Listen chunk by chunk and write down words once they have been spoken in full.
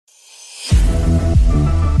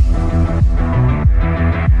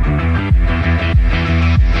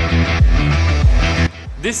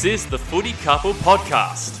This is the Footy Couple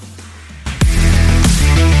Podcast.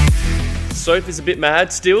 Soph is a bit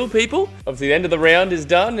mad still, people. Obviously, the end of the round is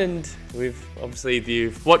done, and if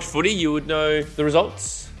you've watched footy, you would know the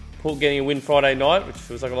results. Port getting a win Friday night, which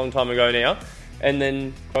feels like a long time ago now, and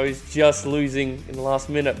then Crows just losing in the last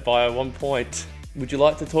minute by 1 point. Would you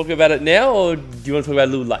like to talk about it now, or do you want to talk about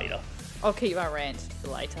it a little later? I'll keep my rant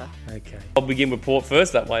for later. Okay. I'll begin with Port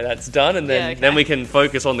first, that way that's done, and then we can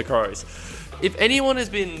focus on the Crows. If anyone has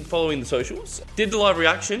been following the socials, did the live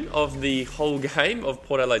reaction of the whole game of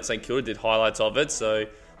Port Adelaide St Kilda, did highlights of it, so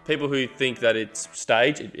people who think that it's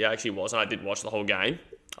staged, it actually wasn't. I did watch the whole game.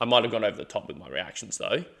 I might have gone over the top with my reactions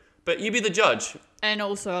though. But you be the judge. And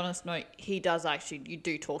also, on a note, you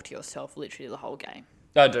do talk to yourself literally the whole game.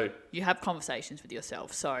 I do. You have conversations with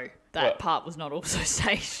yourself, so that part was not also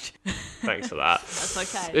staged. Thanks for that.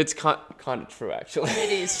 That's okay. It's kind of true, actually.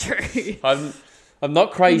 It is true. I'm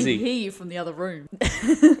not crazy. I can hear you from the other room.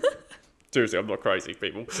 Seriously, I'm not crazy,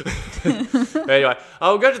 people. Anyway,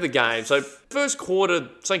 I'll go to the game. So, first quarter,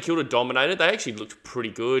 St Kilda dominated. They actually looked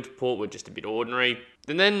pretty good. Port were just a bit ordinary.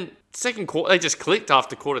 And then, second quarter, they just clicked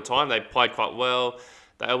after quarter time. They played quite well.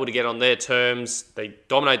 They were able to get on their terms. They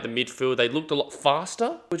dominated the midfield. They looked a lot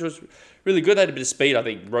faster, which was really good. They had a bit of speed. I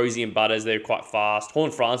think Rosie and Butters, they're quite fast.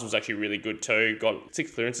 Horn-France was actually really good too. Got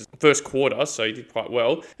 6 clearances first quarter, so he did quite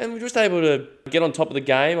well. And we were just able to get on top of the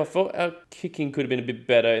game. I thought our kicking could have been a bit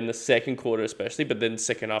better in the second quarter especially, but then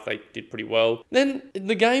second half they did pretty well. Then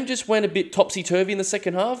the game just went a bit topsy-turvy in the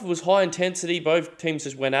second half. It was high intensity. Both teams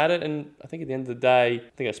just went at it. And I think at the end of the day,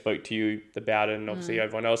 I think I spoke to you about it and obviously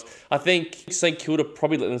everyone else. I think St Kilda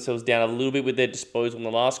probably let themselves down a little bit with their disposal in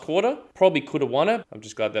the last quarter. Probably could have won it. I'm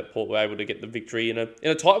just glad that Port were able to get the victory in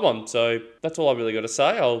a tight one. So that's all I really got to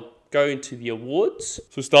say. I'll go into the awards. So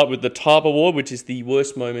we'll start with the Tarp Award, which is the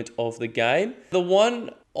worst moment of the game. The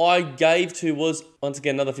one I gave to was, once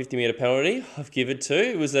again, another 50-metre penalty I've given to.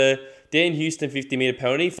 It was a Dan Houston 50-metre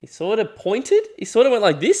penalty. He sort of pointed. He sort of went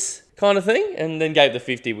like this kind of thing and then gave the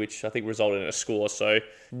 50, which I think resulted in a score. So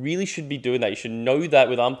really should be doing that. You should know that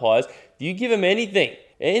with umpires. If you give them anything,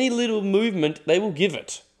 any little movement, they will give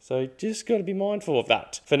it. So just got to be mindful of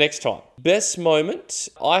that for next time. Best moment,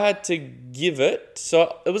 I had to give it.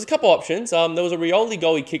 So there was a couple options. There was a Rioli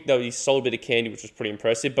goal he kicked, though he sold a bit of candy, which was pretty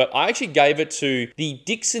impressive. But I actually gave it to the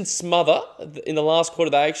Dixon smother in the last quarter.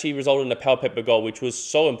 That actually resulted in a Pal Pepper goal, which was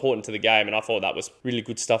so important to the game. And I thought that was really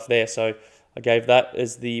good stuff there. So I gave that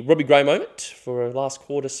as the Robbie Gray moment for a last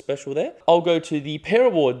quarter special there. I'll go to the Pair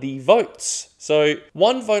Award, the votes. So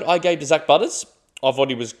one vote I gave to Zach Butters. I thought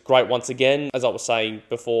he was great once again. As I was saying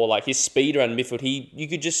before, like his speed around midfield, you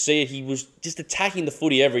could just see it. He was just attacking the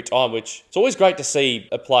footy every time, which it's always great to see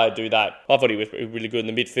a player do that. I thought he was really good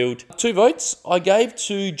in the midfield. 2 votes I gave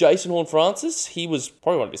to Jason Horne-Francis. He was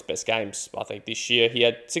probably one of his best games, I think, this year. He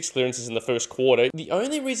had 6 clearances in the first quarter. The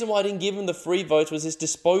only reason why I didn't give him the 3 votes was his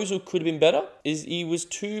disposal could have been better. He was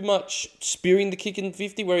too much spearing the kick in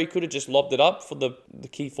 50 where he could have just lobbed it up for the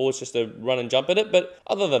key forwards just to run and jump at it. But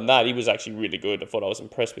other than that, he was actually really good. I thought I was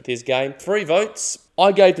impressed with his game. 3 votes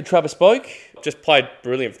I gave to Travis Boak. Just played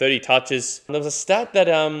brilliant, 30 touches. And there was a stat that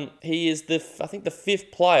he is the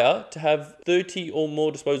 5th player to have 30 or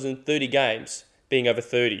more disposals in 30 games, being over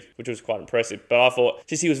 30, which was quite impressive. But I thought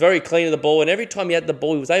just he was very clean of the ball, and every time he had the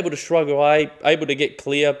ball, he was able to shrug away, able to get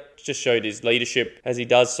clear. Just showed his leadership as he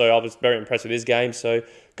does. So I was very impressed with his game. So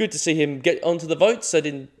good to see him get onto the votes. I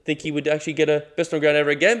didn't think he would actually get a best on ground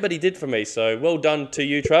ever again, but he did for me. So well done to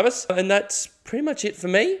you, Travis. And that's pretty much it for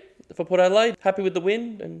me. For Port Adelaide, happy with the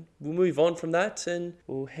win, and we'll move on from that, and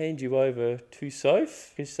we'll hand you over to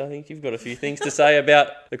Soph, because I think you've got a few things to say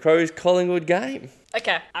about the Crows-Collingwood game.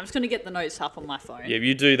 Okay, I'm just going to get the notes up on my phone. Yeah,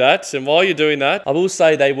 you do that, and while you're doing that, I will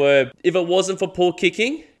say if it wasn't for poor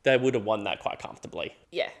kicking, they would have won that quite comfortably.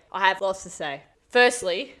 Yeah, I have lots to say.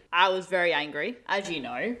 Firstly, I was very angry, as you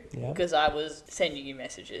know, because I was sending you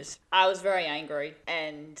messages. I was very angry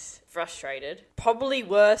and frustrated. Probably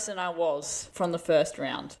worse than I was from the first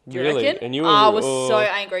round. Do you reckon? And I was so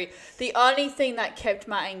angry. The only thing that kept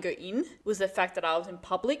my anger in was the fact that I was in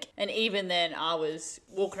public. And even then, I was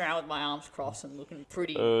walking around with my arms crossed and looking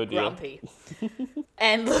pretty grumpy.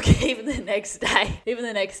 And look, even the next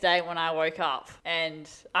day when I woke up and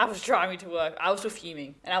I was driving to work, I was still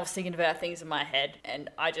fuming and I was thinking about things in my head, and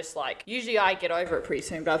I just usually I get over it pretty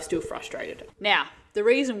soon, but I'm still frustrated. Now, the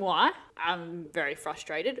reason why I'm very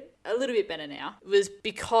frustrated, a little bit better now, was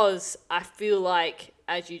because I feel like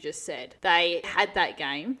as you just said. They had that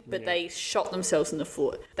game, but they shot themselves in the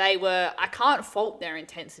foot. I can't fault their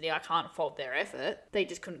intensity. I can't fault their effort. They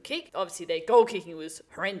just couldn't kick. Obviously, their goal kicking was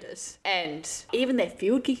horrendous. And even their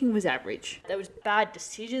field kicking was average. There was bad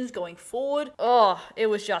decisions going forward. Oh, it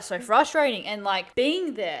was just so frustrating. And like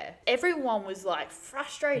being there, everyone was like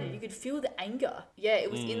frustrated. You could feel the anger. Yeah,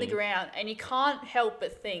 it was in the ground. And you can't help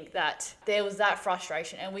but think that there was that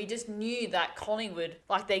frustration. And we just knew that Collingwood,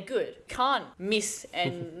 like they're good. Can't miss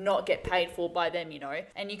and not get paid for by them, you know.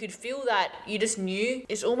 And you could feel that, you just knew.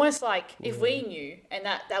 It's almost like if we knew, and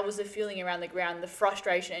that was the feeling around the ground, the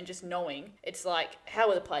frustration and just knowing, it's like, how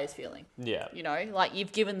are the players feeling? Yeah. You know, like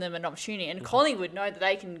you've given them an opportunity. And Collingwood know that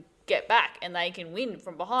they can get back and they can win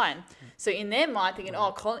from behind. So in their mind thinking,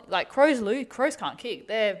 Crows can't kick.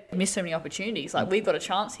 They've missed so many opportunities. Like we've got a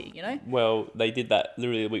chance here, you know? Well, they did that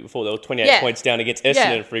literally the week before. They were 28 points down against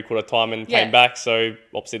Essendon in 3/4 time and came back. So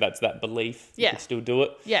obviously that's that belief. You can still do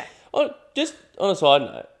it. Yeah. Just on a side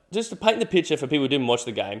note, just to paint the picture for people who didn't watch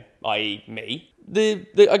the game, i.e. me,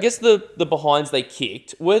 I guess the behinds they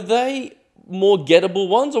kicked, were they more gettable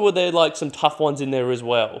ones, or were there like some tough ones in there as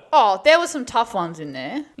well? Oh, there were some tough ones in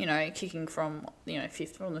there. You know, kicking from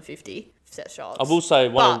from the 50 set shots. I will say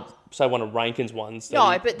one of Rankin's ones.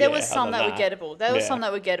 But there was some that were gettable. There was some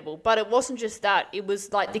that were gettable, but it wasn't just that. It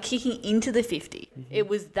was like the kicking into the 50. It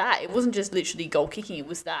was that. It wasn't just literally goal kicking. It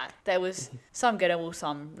was that. There was some gettable,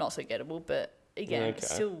 some not so gettable, but again,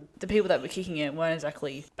 still the people that were kicking it weren't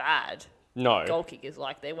exactly bad. No. Goal kickers,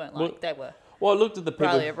 like they weren't like they were. Well, I looked at the people.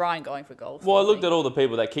 Riley O'Brien going for goals. Well, I looked at all the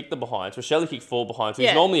people that kicked the behinds. So Shelley kicked 4 behinds, which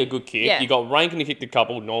is normally a good kick. Yeah. You got Rankin who kicked a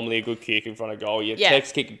couple, normally a good kick in front of goal.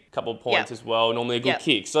 Tex kicked a couple of points as well, normally a good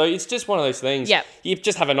kick. So it's just one of those things. Yeah. You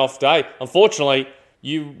just have an off day. Unfortunately,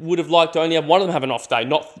 you would have liked to only have one of them have an off day,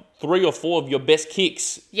 not 3 or 4 of your best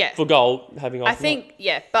kicks for goal having off. I think,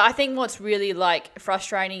 but I think what's really like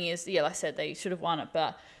frustrating is, like I said, they should have won it,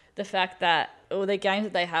 but the fact that all the games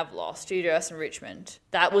that they have lost, Studios and Richmond,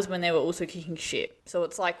 that was when they were also kicking shit. So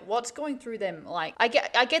it's like, what's going through them? Like, I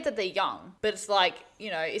get that they're young, but it's like,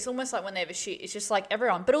 you know, it's almost like when they have a shit, it's just like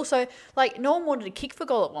everyone. But also, like, no one wanted to kick for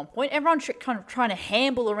goal at one point. Everyone kind of trying to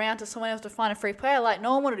handle around to someone else to find a free player. Like,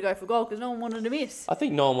 no one wanted to go for goal because no one wanted to miss. I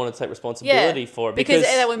think no one wanted to take responsibility for it. Because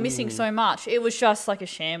they were missing so much. It was just like a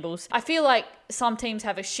shambles. I feel like some teams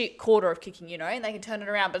have a shit quarter of kicking, you know, and they can turn it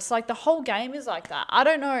around. But it's like the whole game is like that. I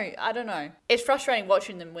don't know. It's frustrating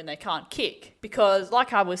watching them when they can't kick because,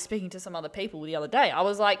 like I was speaking to some other people the other day, I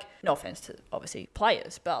was like, no offense to obviously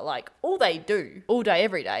players, but like all they do all day,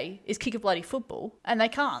 every day is kick a bloody football and they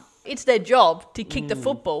can't. It's their job to kick the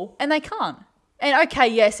football and they can't. And okay,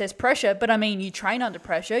 yes, there's pressure, but I mean, you train under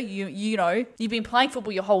pressure. You know, you've been playing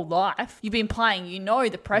football your whole life. You've been playing, you know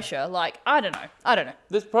the pressure. Like, I don't know.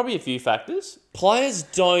 There's probably a few factors. Players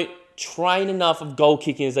don't train enough of goal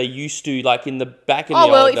kicking as they used to, like in the back of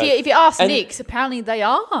the old days. If you ask Nick's, apparently they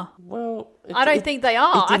are. Well, I don't think they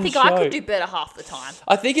are. I think I could do better half the time.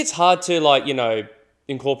 I think it's hard to, like, you know,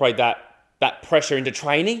 incorporate that pressure into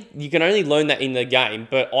training. You can only learn that in the game,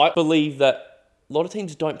 but I believe that a lot of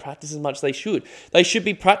teams don't practice as much as they should. They should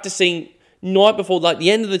be practicing night before, like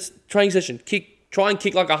the end of the training session. Try and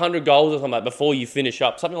kick like 100 goals or something like before you finish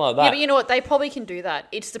up, something like that. Yeah, but you know what? They probably can do that.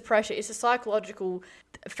 It's the pressure. It's the psychological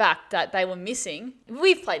fact that they were missing.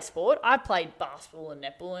 We've played sport. I played basketball and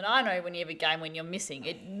netball, and I know when you have a game when you're missing,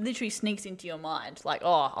 it literally sneaks into your mind. Like,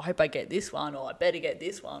 oh, I hope I get this one, or I better get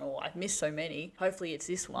this one, or I've missed so many. Hopefully it's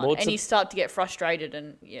this one. And you start to get frustrated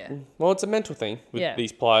and, Well, it's a mental thing with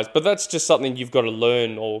these players, but that's just something you've got to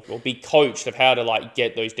learn or be coached of how to, like,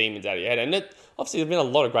 get those demons out of your head. And obviously, there's been a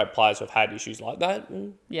lot of great players who have had issues like that.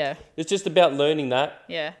 Yeah. It's just about learning that.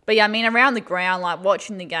 Yeah. But yeah, I mean, around the ground, like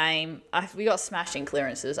watching the game, we got smashed in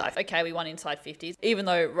clearances. Okay, we won inside 50s, even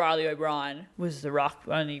though Riley O'Brien was the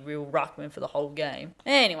only real ruckman for the whole game.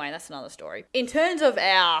 Anyway, that's another story. In terms of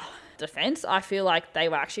our defence, I feel like they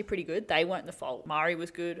were actually pretty good. They weren't the fault. Murray was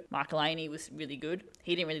good. Michael Aney was really good.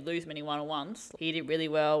 He didn't really lose many one-on-ones. He did really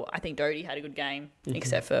well. I think Doty had a good game,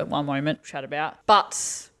 except for one moment, chat about.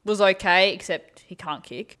 But was okay, except he can't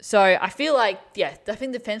kick. So I feel like, I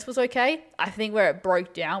think the defence was okay. I think where it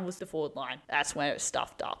broke down was the forward line. That's where it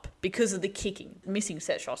stuffed up because of the kicking. Missing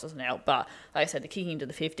set shots doesn't help, but like I said, the kicking to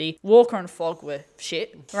the 50. Walker and Fogg were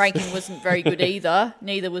shit. Rankin wasn't very good either.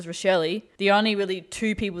 Neither was Rochelle. The only really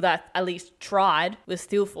 2 people that at least tried was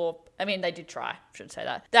Steelthorpe I mean, they did try. Shouldn't say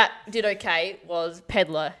that. That did okay was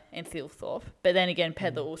Pedler and Thilthorpe. But then again,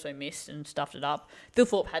 Pedler also missed and stuffed it up.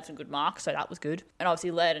 Thilthorpe had some good marks, so that was good. And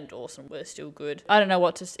obviously, Laird and Dawson were still good. I don't know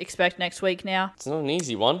what to expect next week now. It's not an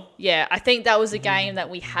easy one. Yeah, I think that was a game that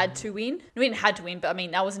we had to win. We didn't had to win, but I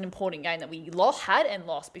mean, that was an important game that we had and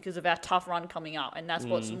lost because of our tough run coming up. And that's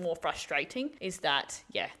what's more frustrating is that,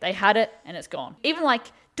 yeah, they had it and it's gone. Even like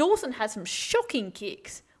Dawson had some shocking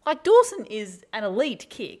kicks. Like, Dawson is an elite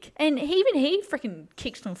kick. And he freaking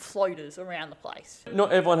kicks some floaters around the place.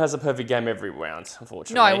 Not everyone has a perfect game every round,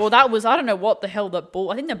 unfortunately. No, well, that was, I don't know what the hell that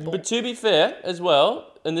ball, I think that ball. But to be fair, as well,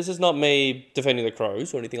 and this is not me defending the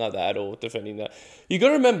Crows or anything like that, or defending that. You got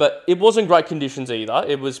to remember, it wasn't great conditions either.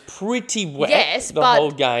 It was pretty wet the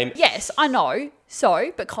whole game. Yes, I know.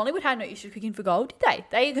 So, but Collingwood had no issue kicking for goal, did they?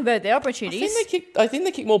 They converted their opportunities. I think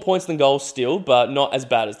they kicked more points than goals still, but not as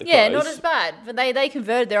bad as the Crows. Yeah, not as bad. But they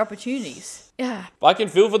converted their opportunities. Yeah. I can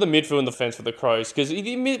feel for the midfield and the defence for the Crows, because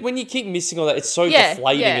when you keep missing all that, it's so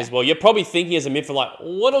deflating as well. You're probably thinking as a midfield, like,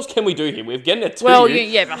 what else can we do here? We're getting it to you. Well, you.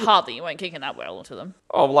 Yeah, but hardly. You weren't kicking that well into them.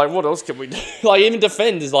 Oh, like, what else can we do? Like, even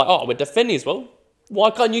defend is like, oh, we're defending as well. Why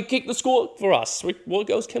can't you kick the score for us? What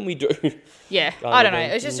else can we do? Yeah, I don't know.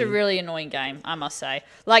 It's just a really annoying game, I must say.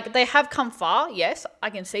 Like, they have come far, yes, I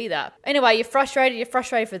can see that. Anyway, you're frustrated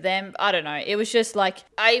for them. I don't know. It was just like,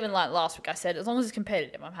 I even like last week I said, as long as it's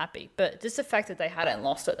competitive, I'm happy. But just the fact that they hadn't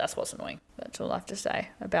lost it, that's what's annoying. That's all I have to say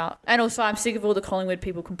about. And also, I'm sick of all the Collingwood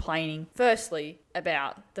people complaining, firstly,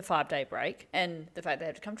 about the 5-day break and the fact they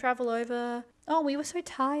had to come travel over. Oh, we were so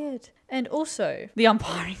tired. And also, the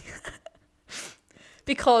umpiring.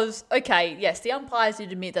 Because, okay, yes, the umpires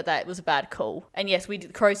did admit that was a bad call. And yes, the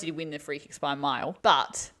Crows did win the free kicks by a mile.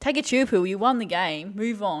 But take a chupu, you won the game,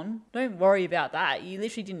 move on. Don't worry about that. You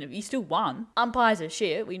literally didn't, you still won. Umpires are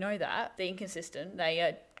shit, we know that. They're inconsistent.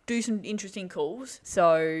 They do some interesting calls.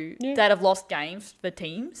 So, that have lost games for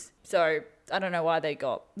teams. So, I don't know why they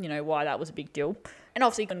got, why that was a big deal. And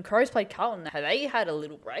obviously, when Crows played Carlton, they had a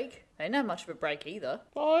little break. They didn't have much of a break either.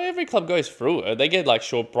 Oh, every club goes through it. They get like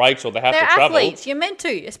short breaks or they have They're to travel. They're athletes. You're meant to.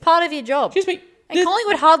 It's part of your job. Excuse me. And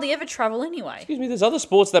Collingwood hardly ever travel anyway. Excuse me, there's other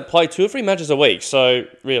sports that play 2 or 3 matches a week, so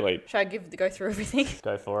really. Should I go through everything?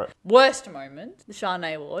 Go for it. Worst moment, the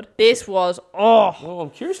Charnay Award. This was, Well, I'm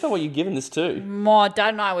curious about what you're giving this to. My dad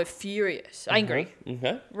and I were furious. Angry.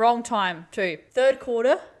 Okay. Wrong time, too. Third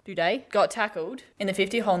quarter, Duday got tackled in the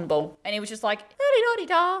 50 on the ball. And he was just like,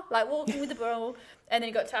 da-di-da-di-da, like walking with the ball. And then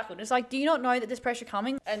he got tackled. It's like, do you not know that there's pressure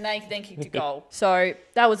coming? And they then kicked a goal. So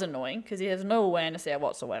that was annoying because he has no awareness there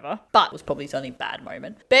whatsoever. But it was probably his only bad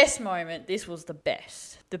moment. Best moment, this was the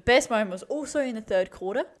best. The best moment was also in the third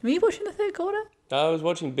quarter. Were you watching the third quarter? I was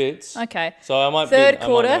watching bits. Okay. So I might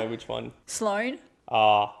know which one. Sloane.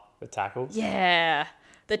 The tackle. Yeah.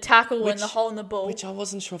 The tackle and the hole in the ball. Which I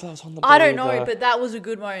wasn't sure if that was on the ball. I don't know, but that was a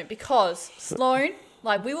good moment because Sloane,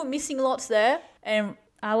 like we were missing lots there and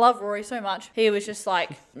I love Rory so much. He was just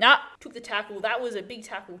like, nah, took the tackle. That was a big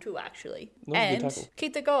tackle too, actually. And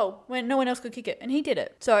kicked the goal when no one else could kick it. And he did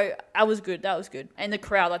it. So that was good. That was good. And the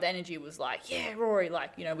crowd, like the energy was like, yeah, Rory,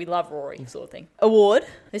 like, we love Rory sort of thing. Award.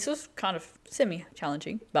 This was kind of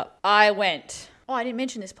semi-challenging, but I went... Oh, I didn't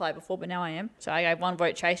mention this player before, but now I am. So I gave 1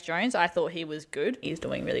 vote Chase Jones. I thought he was good. He's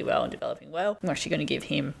doing really well and developing well. I'm actually going to give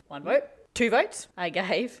him 1 vote. 2 votes I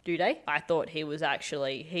gave Duday. I thought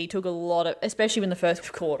he took a lot of, especially in the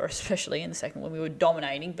first quarter, especially in the second when we were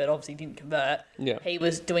dominating, but obviously didn't convert. Yeah. He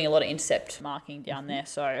was doing a lot of intercept marking down there,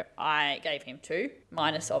 so I gave him 2,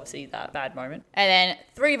 minus obviously that bad moment. And then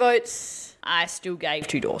 3 votes, I still gave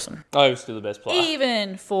to Dawson. Oh, he was still the best player.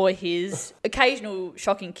 Even for his occasional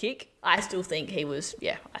shocking kick, I still think he was,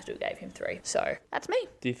 I still gave him 3. So that's me.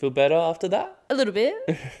 Do you feel better after that? A little bit.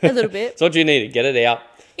 A little bit. That's what you need to get it out.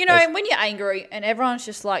 When you're angry and everyone's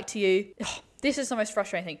just like to you, this is the most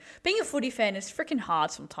frustrating thing. Being a footy fan is freaking hard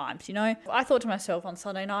sometimes, I thought to myself on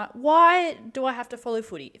Sunday night, why do I have to follow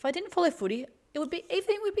footy? If I didn't follow footy,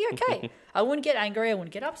 everything would be okay. I wouldn't get angry, I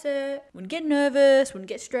wouldn't get upset, wouldn't get nervous, wouldn't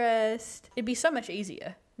get stressed. It'd be so much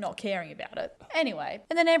easier not caring about it. Anyway,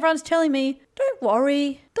 and then everyone's telling me, don't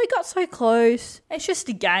worry, they got so close. It's just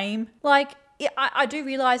a game. Like, yeah, I do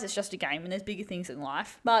realise it's just a game and there's bigger things in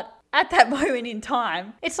life. But at that moment in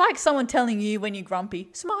time, it's like someone telling you when you're grumpy,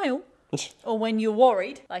 smile. Or when you're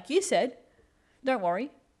worried, like you said, don't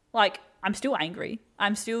worry. Like, I'm still angry. I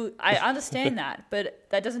understand that, but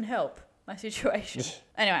that doesn't help my situation.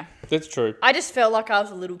 Anyway. That's true. I just felt like I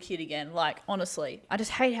was a little kid again. Like, honestly, I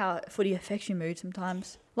just hate how footy affects your mood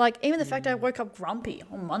sometimes. Like, even the fact I woke up grumpy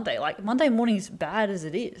on Monday. Like, Monday morning is bad as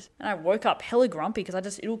it is. And I woke up hella grumpy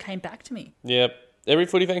because it all came back to me. Yep. Every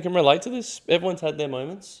footy fan can relate to this. Everyone's had their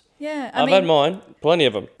moments. Yeah, I've had mine. Plenty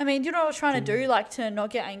of them. I mean, do you know what I was trying to do, like, to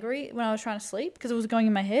not get angry when I was trying to sleep? Because it was going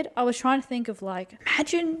in my head. I was trying to think of, like,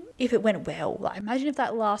 imagine if it went well. Like, imagine if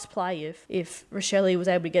that last play, if Rochelle was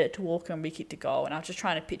able to get it to Walker and we kicked a goal. And I was just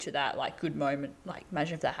trying to picture that, like, good moment. Like,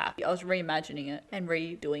 imagine if that happened. I was reimagining it and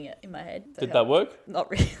redoing it in my head. Did that work?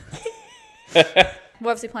 Not really.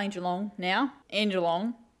 We're obviously playing Geelong now. In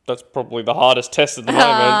Geelong. That's probably the hardest test at the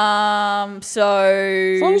moment. So...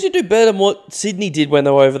 As long as you do better than what Sydney did when they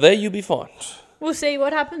were over there, you'll be fine. We'll see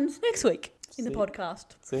what happens next week in the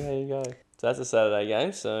podcast. See how you go. So that's a Saturday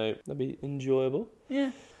game, so that'll be enjoyable.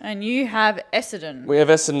 Yeah. And you have Essendon. We have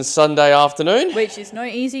Essendon Sunday afternoon. Which is no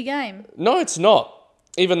easy game. No, it's not.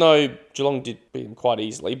 Even though Geelong did beat them quite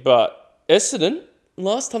easily. But Essendon,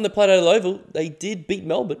 last time they played at Oval, they did beat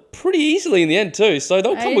Melbourne pretty easily in the end too. So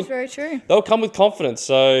very true. They'll come with confidence.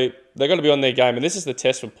 So they're going to be on their game. And this is the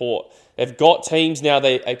test for Port. They've got teams now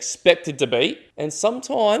they expected to beat. And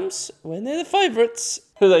sometimes, when they're the favourites,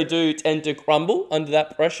 they do tend to crumble under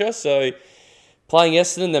that pressure. So playing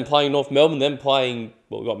Essendon, then playing North Melbourne, then playing,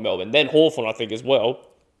 well, we've got Melbourne, then Hawthorn, I think, as well.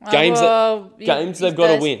 Games they've got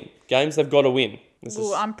to win. Games they've got to win.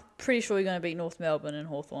 I'm pretty sure you're going to beat North Melbourne and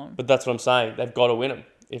Hawthorn. But that's what I'm saying. They've got to win them.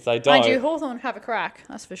 If they don't... Mind you, Hawthorn have a crack,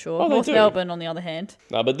 that's for sure. Oh, North Melbourne, on the other hand.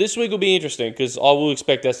 No, but this week will be interesting because I will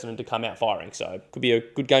expect Essendon to come out firing. So it could be a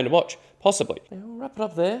good game to watch, possibly. And we'll wrap it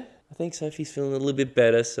up there. I think Sophie's feeling a little bit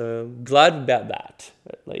better, so I'm glad about that,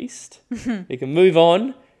 at least. You can move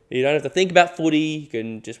on. You don't have to think about footy. You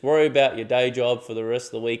can just worry about your day job for the rest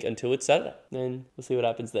of the week until it's Saturday. Then we'll see what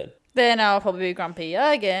happens then. Then I'll probably be grumpy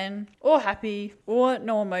again, or happy, or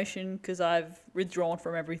no emotion because I've withdrawn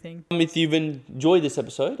from everything. If you've enjoyed this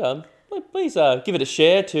episode, please give it a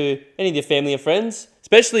share to any of your family and friends,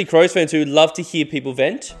 especially Crows fans who love to hear people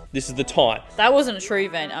vent. This is the time. That wasn't a true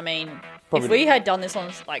vent. I mean... Probably. If we had done this on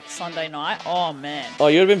like Sunday night, oh man. Oh,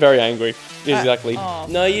 you would have been very angry. Exactly.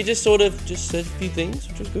 No, you just sort of just said a few things,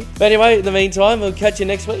 which was good. But anyway, in the meantime, we'll catch you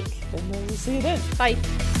next week and we'll see you then. Bye.